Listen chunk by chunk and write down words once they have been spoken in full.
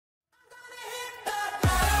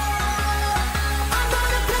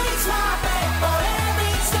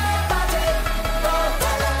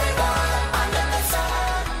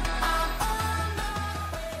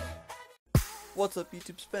What's up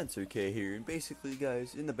YouTube, Spencer K here, and basically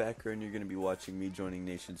guys, in the background you're going to be watching me joining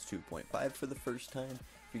Nations 2.5 for the first time.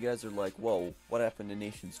 If you guys are like, whoa, what happened to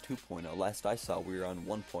Nations 2.0? Last I saw we were on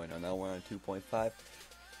 1.0, now we're on 2.5.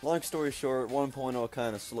 Long story short, 1.0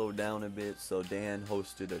 kind of slowed down a bit, so Dan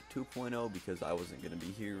hosted a 2.0 because I wasn't going to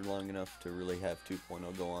be here long enough to really have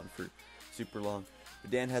 2.0 go on for super long. But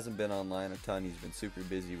Dan hasn't been online a ton, he's been super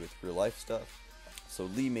busy with real life stuff. So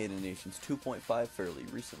Lee made a Nations 2.5 fairly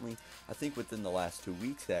recently, I think within the last 2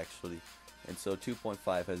 weeks actually, and so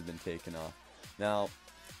 2.5 has been taken off. Now,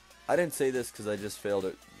 I didn't say this because I just failed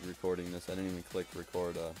at recording this. I didn't even click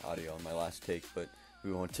record audio on my last take, but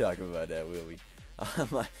we won't talk about that, will we?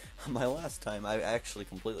 My last time, I actually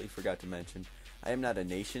completely forgot to mention, I am not a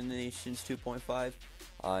nation in Nations 2.5,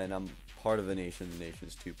 and I'm part of a nation in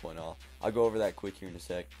Nations 2.0. I'll go over that quick here in a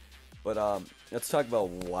sec. But let's talk about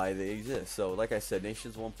why they exist. So like I said,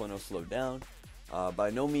 Nations 1.0 slowed down. By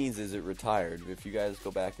no means is it retired. If you guys go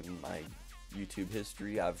back in my YouTube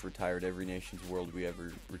history, I've retired every Nations World we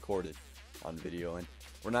ever recorded on video. And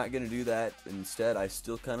we're not going to do that. Instead, I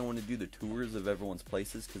still kind of want to do the tours of everyone's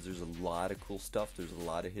places because there's a lot of cool stuff. There's a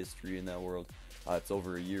lot of history in that world. It's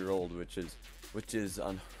over a year old, which is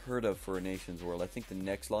unheard of for a Nations World. I think the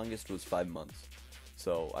next longest was 5 months.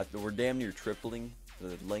 So we're damn near tripling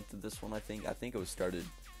the length of this one. I think it was started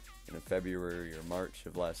in February or March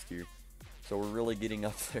of last year, so we're really getting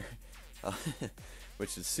up there,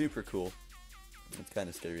 which is super cool. It's kind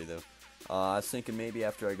of scary though. I was thinking maybe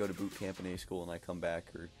after I go to boot camp in A school and I come back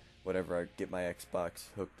or whatever, I get my Xbox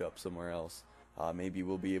hooked up somewhere else, maybe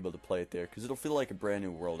we'll be able to play it there because it'll feel like a brand new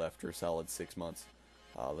world after a solid 6 months,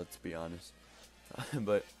 let's be honest.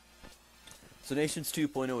 But so Nations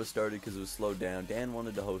 2.0 was started because it was slowed down. Dan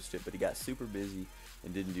wanted to host it, but he got super busy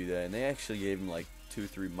and didn't do that. And they actually gave him like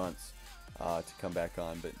 2-3 months to come back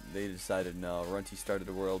on, but they decided no. Runty started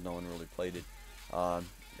a world, no one really played it. And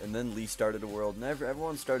then Lee started a world, and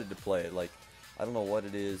everyone started to play it. Like, I don't know what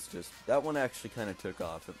it is, just that one actually kind of took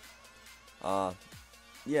off.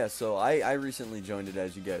 Yeah, so I recently joined it,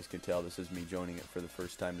 as you guys can tell. This is me joining it for the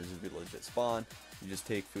first time. This is a village at spawn. You just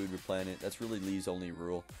take food, replant it. That's really Lee's only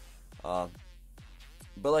rule.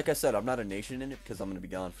 But like I said, I'm not a nation in it because I'm going to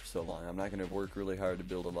be gone for so long. I'm not going to work really hard to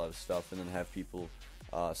build a lot of stuff and then have people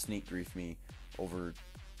sneak grief me over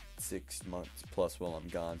 6 months plus while I'm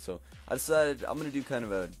gone. So I decided I'm going to do kind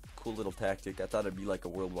of a cool little tactic. I thought it'd be like a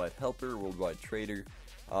worldwide helper, worldwide trader,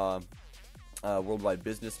 worldwide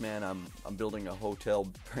businessman. I'm building a hotel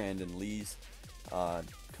brand in Lee's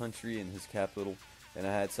country, in his capital. And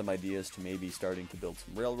I had some ideas to maybe starting to build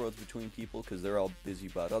some railroads between people because they're all busy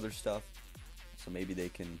about other stuff. So maybe they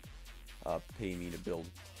can pay me to build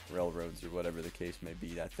railroads or whatever the case may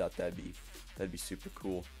be. I thought that'd be super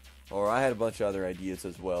cool. Or I had a bunch of other ideas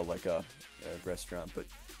as well, like a restaurant. But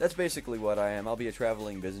that's basically what I am. I'll be a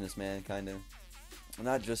traveling businessman, kind of.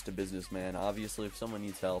 Not just a businessman. Obviously, if someone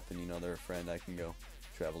needs help and you know they're a friend, I can go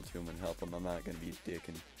travel to them and help them. I'm not going to be a dick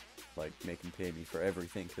and like make them pay me for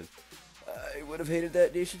everything because I would have hated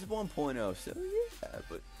that Nations 1.0. So yeah,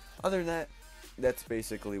 but other than that, that's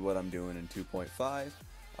basically what I'm doing in 2.5.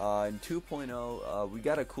 In 2.0, we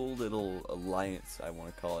got a cool little alliance, I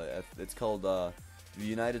want to call it. It's called the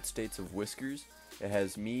United States of Whiskers. It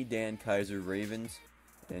has me, Dan, Kaiser, Ravens,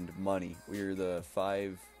 and Money. We're the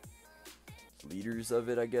 5 leaders of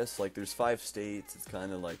it, I guess. Like, there's 5 states. It's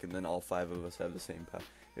kind of like, and then all 5 of us have the same power.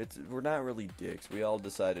 We're not really dicks. We all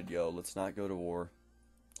decided, yo, let's not go to war.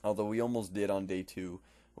 Although we almost did on day 2,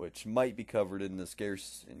 which might be covered in the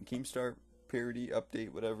Scarce and Keemstar parody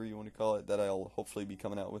update, whatever you want to call it, that I'll hopefully be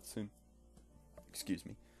coming out with soon. Excuse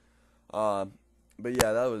me. But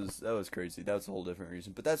yeah, that was crazy. That was a whole different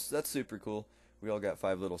reason. But that's super cool. We all got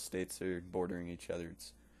 5 little states that are bordering each other.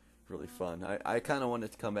 It's really fun. I kind of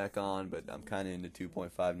wanted to come back on, but I'm kind of into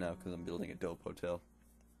 2.5 now because I'm building a dope hotel.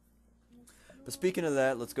 But speaking of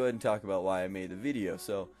that, let's go ahead and talk about why I made the video.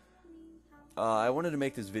 So I wanted to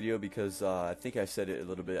make this video because I think I said it a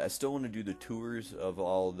little bit. I still want to do the tours of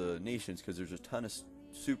all the nations because there's a ton of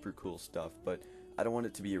super cool stuff, but I don't want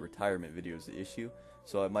it to be a retirement video is the issue,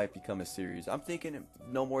 so it might become a series. I'm thinking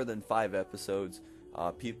no more than 5 episodes.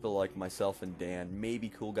 People like myself and Dan, maybe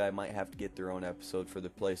Cool Guy, might have to get their own episode for the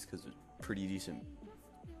place because it's pretty decent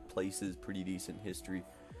places, pretty decent history.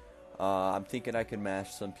 I'm thinking I can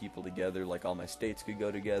mash some people together, like all my states could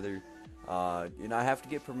go together. And I have to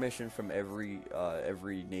get permission from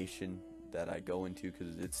every nation that I go into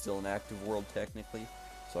because it's still an active world technically,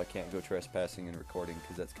 so I can't go trespassing and recording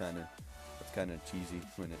because that's kind of cheesy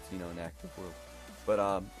when it's, you know, an active world. But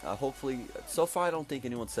hopefully, so far I don't think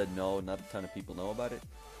anyone said no. Not a ton of people know about it,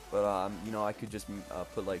 but you know, I could just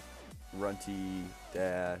put like Runty,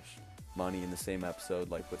 Dash, money in the same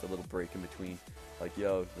episode, like with a little break in between. Like,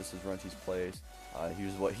 yo, this is Runty's plays.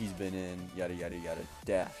 Here's what he's been in. Yada yada yada.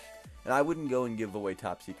 Dash. And I wouldn't go and give away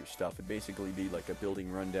top secret stuff. It'd basically be like a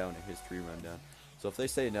building rundown, a history rundown. So if they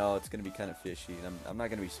say no, it's gonna be kind of fishy, and I'm not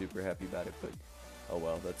gonna be super happy about it. But oh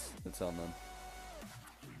well, that's on them.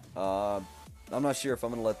 I'm not sure if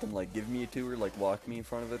I'm gonna let them like give me a tour, like walk me in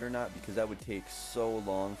front of it or not, because that would take so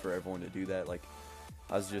long for everyone to do that. Like,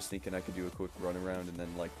 I was just thinking I could do a quick run around and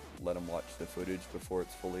then like let them watch the footage before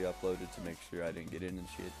it's fully uploaded to make sure I didn't get in and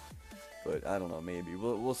shit. But I don't know, maybe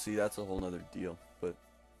we'll see. That's a whole nother deal. But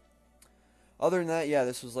other than that, yeah,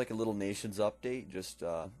 this was like a little Nations update, just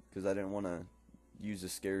because I didn't want to use a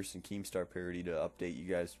Scarce and Keemstar parody to update you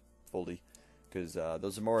guys fully, because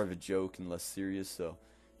those are more of a joke and less serious, so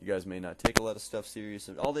you guys may not take a lot of stuff serious,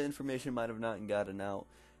 and all the information might have not gotten out,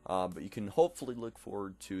 but you can hopefully look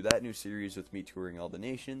forward to that new series with me touring all the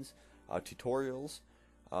nations, tutorials,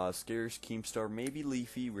 Scarce, Keemstar, maybe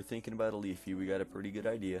Leafy. We're thinking about a Leafy. We got a pretty good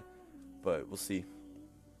idea, but we'll see.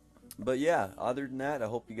 But yeah, other than that, I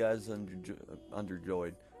hope you guys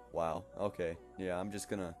underjoyed. Wow. Okay. Yeah, I'm just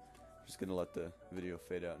gonna let the video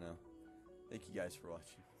fade out now. Thank you guys for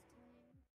watching.